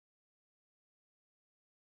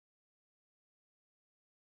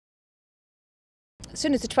as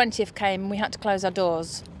soon as the 20th came, we had to close our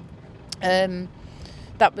doors.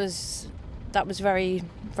 That was very,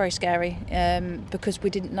 very scary, because we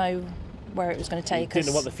didn't know where it was going to take us. Didn't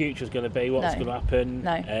know what the future was going to be, what was going to happen.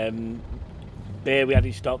 No. Beer we had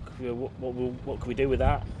in stock. What could we do with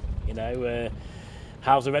that? You know,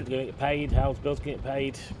 how's the rent going to get paid? How's the bills going to get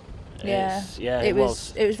paid? It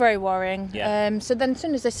was very worrying. Yeah. So then, as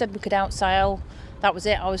soon as they said we could outsail, that was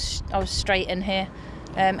it. I was straight in here,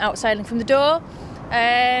 outsailing from the door.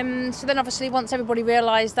 So then, obviously, once everybody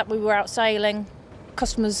realised that we were outsailing,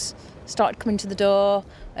 customers started coming to the door.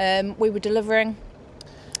 We were delivering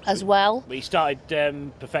as well. We started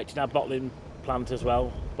perfecting our bottling plant as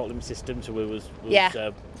well, bottling system. So we was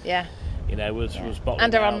you know, was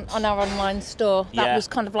bottling and on our online store. That was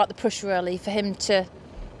kind of like the push, really, for him to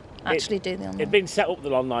actually do the online. It'd been set up,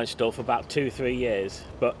 the online store, for about 2-3 years,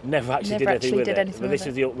 but never actually did anything with it. But this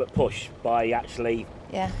was the ultimate push by actually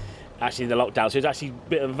the lockdown. So it's actually a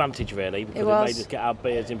bit of an advantage, really, because it made us get our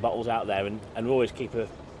beers in bottles out there, and we always keep a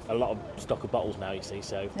lot of stock of bottles now, you see.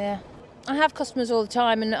 So I have customers all the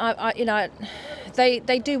time, and I you know, they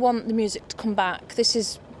do want the music to come back. This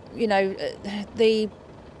is, you know, the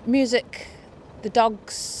music, the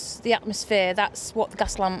dogs, the atmosphere. That's what the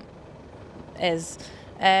Gasp Lamp is.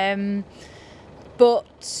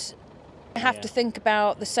 But I have to think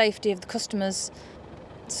about the safety of the customers.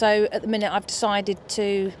 So at the minute, I've decided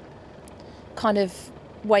to kind of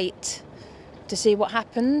wait to see what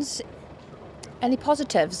happens. Any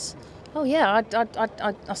positives? Oh yeah,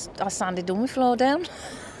 I sanded all my floor down.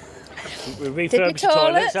 We refurbished the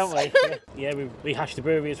toilets, haven't we? Yeah, we rehashed the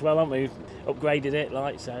brewery as well, haven't we? Upgraded it,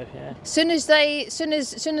 like, so yeah. Soon as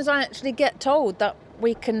I actually get told that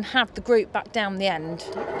we can have the group back down the end,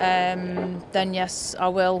 then yes, I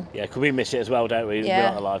will. Yeah, because we miss it as well, don't we? Yeah. We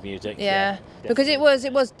like the live music. Yeah, because it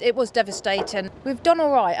was devastating. We've done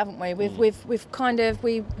all right, haven't we? We've kind of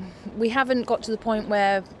we haven't got to the point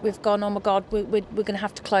where we've gone, oh my God, we're going to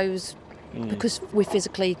have to close. Because we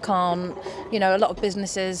physically can't. You know, a lot of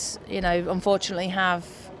businesses, you know, unfortunately have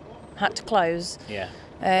had to close. Yeah.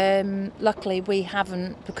 Luckily we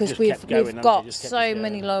haven't, because we've got so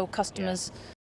many loyal customers. Yeah.